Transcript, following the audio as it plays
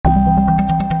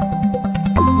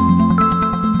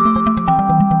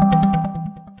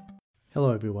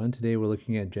Hello everyone, today we're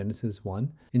looking at Genesis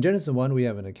 1. In Genesis 1 we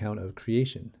have an account of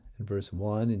creation. In verse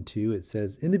 1 and 2 it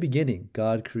says, "In the beginning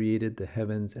God created the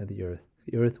heavens and the earth.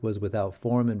 The earth was without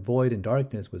form and void, and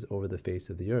darkness was over the face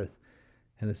of the earth.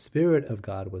 And the Spirit of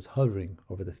God was hovering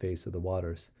over the face of the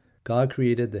waters." God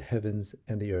created the heavens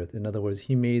and the earth. In other words,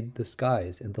 He made the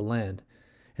skies and the land.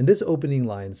 And this opening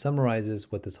line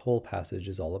summarizes what this whole passage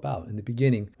is all about. In the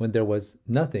beginning, when there was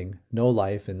nothing, no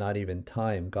life, and not even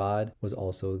time, God was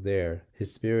also there.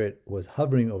 His Spirit was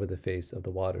hovering over the face of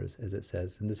the waters, as it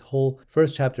says. And this whole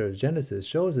first chapter of Genesis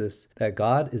shows us that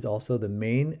God is also the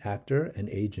main actor and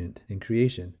agent in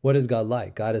creation. What is God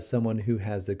like? God is someone who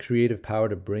has the creative power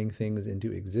to bring things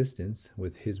into existence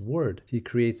with His word. He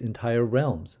creates entire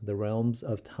realms, the realms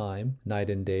of time, night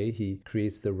and day. He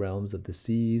creates the realms of the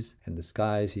seas and the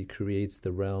skies. He creates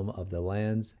the realm of the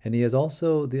lands, and He has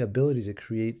also the ability to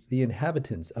create the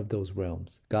inhabitants of those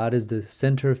realms. God is the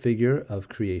center figure of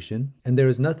creation, and there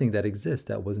is nothing that exists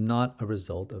that was not a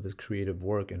result of His creative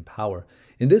work and power.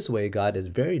 In this way, God is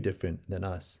very different than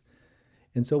us.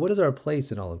 And so what is our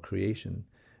place in all of creation?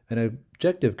 An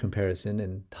objective comparison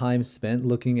and time spent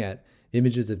looking at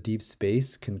images of deep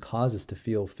space can cause us to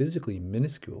feel physically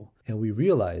minuscule, and we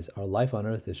realize our life on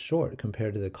Earth is short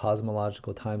compared to the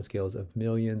cosmological timescales of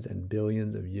millions and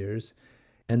billions of years.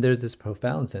 And there's this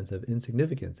profound sense of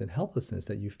insignificance and helplessness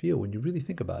that you feel when you really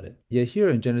think about it. Yet here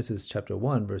in Genesis chapter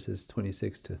 1, verses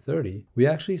 26 to 30, we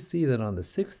actually see that on the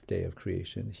sixth day of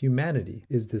creation, humanity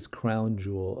is this crown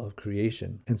jewel of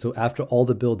creation. And so after all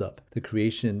the buildup, the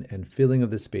creation and filling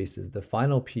of the spaces, the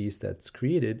final piece that's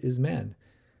created is man.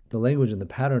 The language and the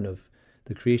pattern of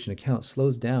the creation account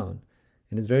slows down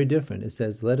and is very different. It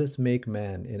says, "Let us make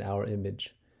man in our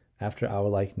image, after our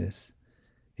likeness."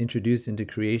 Introduced into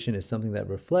creation is something that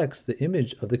reflects the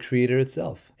image of the Creator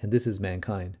itself, and this is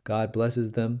mankind. God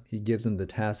blesses them. He gives them the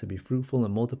task to be fruitful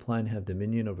and multiply and have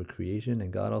dominion over creation,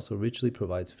 and God also richly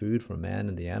provides food for man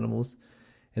and the animals.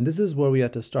 And this is where we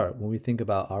have to start when we think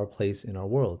about our place in our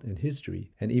world, in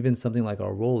history, and even something like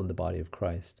our role in the body of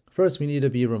Christ. First, we need to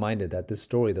be reminded that this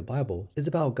story, the Bible, is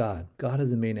about God. God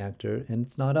is the main actor, and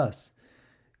it's not us.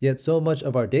 Yet so much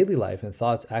of our daily life and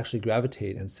thoughts actually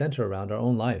gravitate and center around our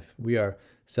own life. We are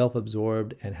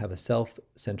self-absorbed and have a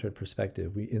self-centered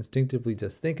perspective. We instinctively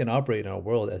just think and operate in our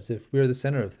world as if we're the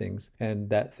center of things and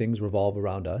that things revolve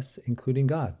around us, including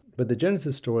God. But the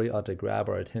Genesis story ought to grab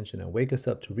our attention and wake us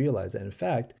up to realize that, in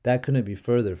fact, that couldn't be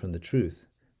further from the truth.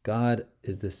 God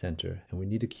is the center, and we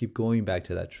need to keep going back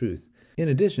to that truth. In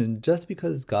addition, just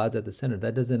because God's at the center,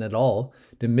 that doesn't at all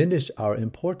diminish our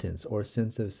importance or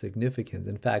sense of significance.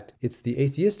 In fact, it's the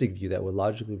atheistic view that would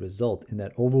logically result in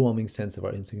that overwhelming sense of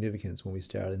our insignificance when we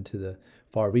stare out into the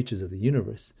far reaches of the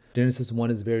universe. Genesis 1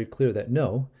 is very clear that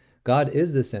no, God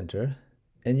is the center,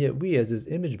 and yet we as His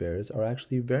image bearers are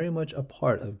actually very much a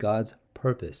part of God's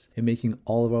purpose in making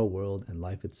all of our world and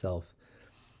life itself.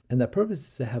 And that purpose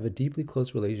is to have a deeply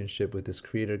close relationship with this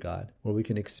Creator God, where we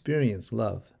can experience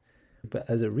love. But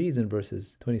as it reads in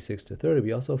verses 26 to 30,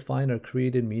 we also find our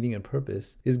created meaning and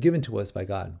purpose is given to us by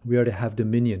God. We are to have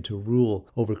dominion, to rule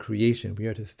over creation. We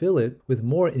are to fill it with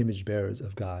more image bearers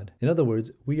of God. In other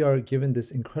words, we are given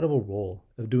this incredible role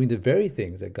of doing the very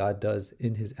things that God does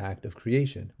in His act of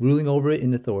creation, ruling over it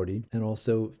in authority and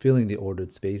also filling the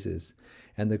ordered spaces.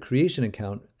 And the creation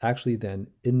account actually then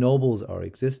ennobles our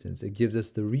existence. It gives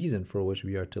us the reason for which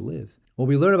we are to live. What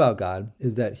we learn about God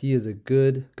is that He is a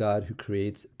good God who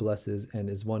creates, blesses, and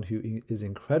is one who is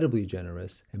incredibly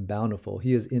generous and bountiful.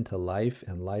 He is into life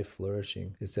and life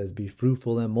flourishing. It says, "Be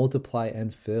fruitful and multiply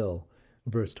and fill,"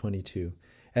 verse 22.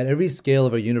 At every scale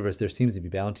of our universe, there seems to be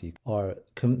bounty. Our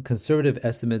conservative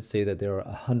estimates say that there are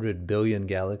 100 billion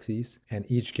galaxies, and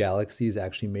each galaxy is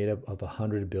actually made up of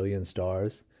 100 billion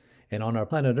stars. And on our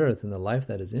planet Earth and the life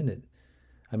that is in it,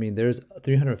 there's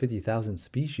 350,000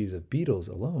 species of beetles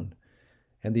alone.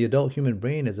 And the adult human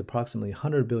brain is approximately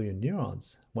 100 billion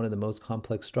neurons, one of the most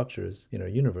complex structures in our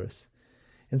universe.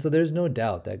 And so there's no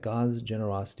doubt that God's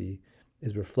generosity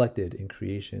is reflected in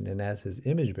creation. And as His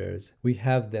image bearers, we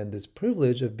have then this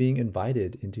privilege of being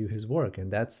invited into His work.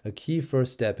 And that's a key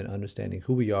first step in understanding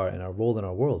who we are and our role in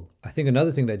our world. I think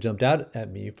another thing that jumped out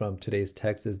at me from today's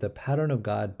text is the pattern of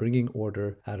God bringing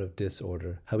order out of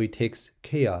disorder, how He takes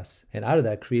chaos and out of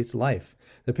that creates life.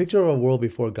 The picture of a world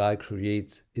before God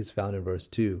creates is found in verse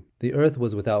 2. "The earth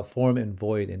was without form and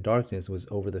void, and darkness was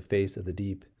over the face of the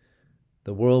deep."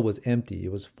 The world was empty.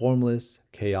 It was formless,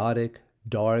 chaotic,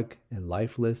 dark and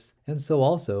lifeless, and so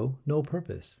also no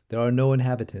purpose. There are no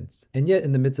inhabitants. And yet,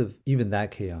 in the midst of even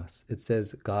that chaos, it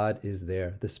says God is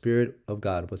there. The Spirit of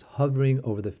God was hovering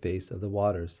over the face of the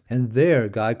waters. And there,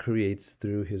 God creates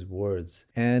through his words.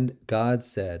 And God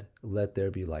said, "Let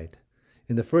there be light."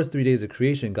 In the first 3 days of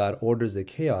creation, God orders the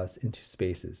chaos into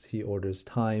spaces. He orders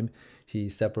time. He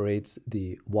separates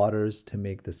the waters to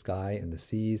make the sky and the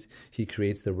seas. He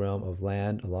creates the realm of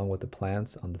land along with the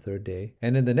plants on the third day.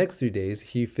 And in the next 3 days,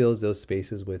 he fills those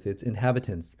spaces with its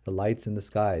inhabitants, the lights in the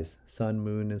skies, sun,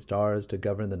 moon, and stars to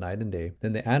govern the night and day,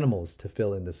 then the animals to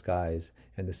fill in the skies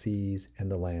and the seas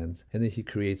and the lands. And then he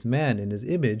creates man in his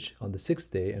image on the sixth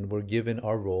day, and we're given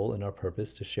our role and our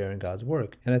purpose to share in God's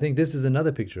work. And I think this is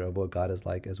another picture of what God is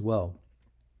like as well.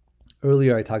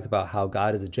 Earlier, I talked about how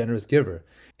God is a generous giver.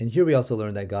 And here we also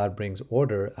learn that God brings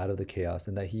order out of the chaos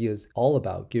and that he is all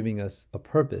about giving us a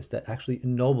purpose that actually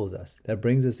ennobles us, that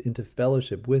brings us into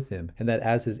fellowship with him, and that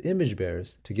as his image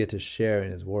bearers to get to share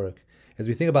in his work. As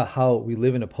we think about how we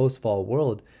live in a post-fall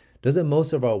world, doesn't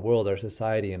most of our world, our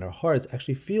society, and our hearts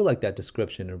actually feel like that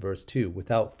description in verse 2,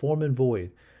 without form and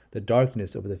void, the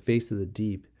darkness over the face of the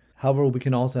deep? However, we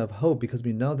can also have hope because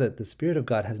we know that the Spirit of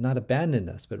God has not abandoned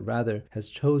us, but rather has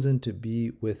chosen to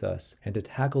be with us and to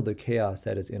tackle the chaos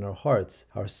that is in our hearts,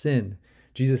 our sin.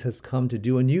 Jesus has come to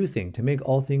do a new thing, to make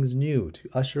all things new, to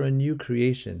usher a new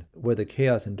creation where the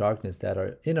chaos and darkness that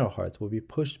are in our hearts will be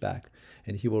pushed back,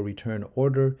 and he will return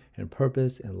order and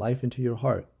purpose and life into your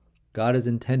heart. God is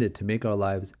intended to make our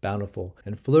lives bountiful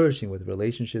and flourishing with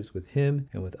relationships with him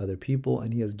and with other people,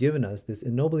 and he has given us this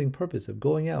ennobling purpose of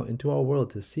going out into our world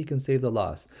to seek and save the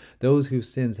lost, those whose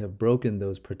sins have broken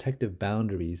those protective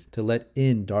boundaries to let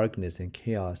in darkness and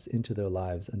chaos into their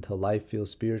lives until life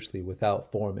feels spiritually without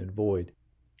form and void.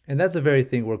 And that's the very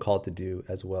thing we're called to do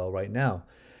as well right now,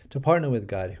 to partner with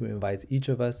God, who invites each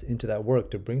of us into that work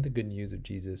to bring the good news of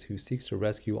Jesus, who seeks to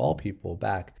rescue all people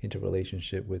back into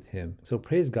relationship with him. So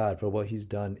praise God for what he's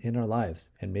done in our lives,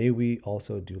 and may we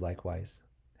also do likewise.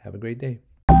 Have a great day.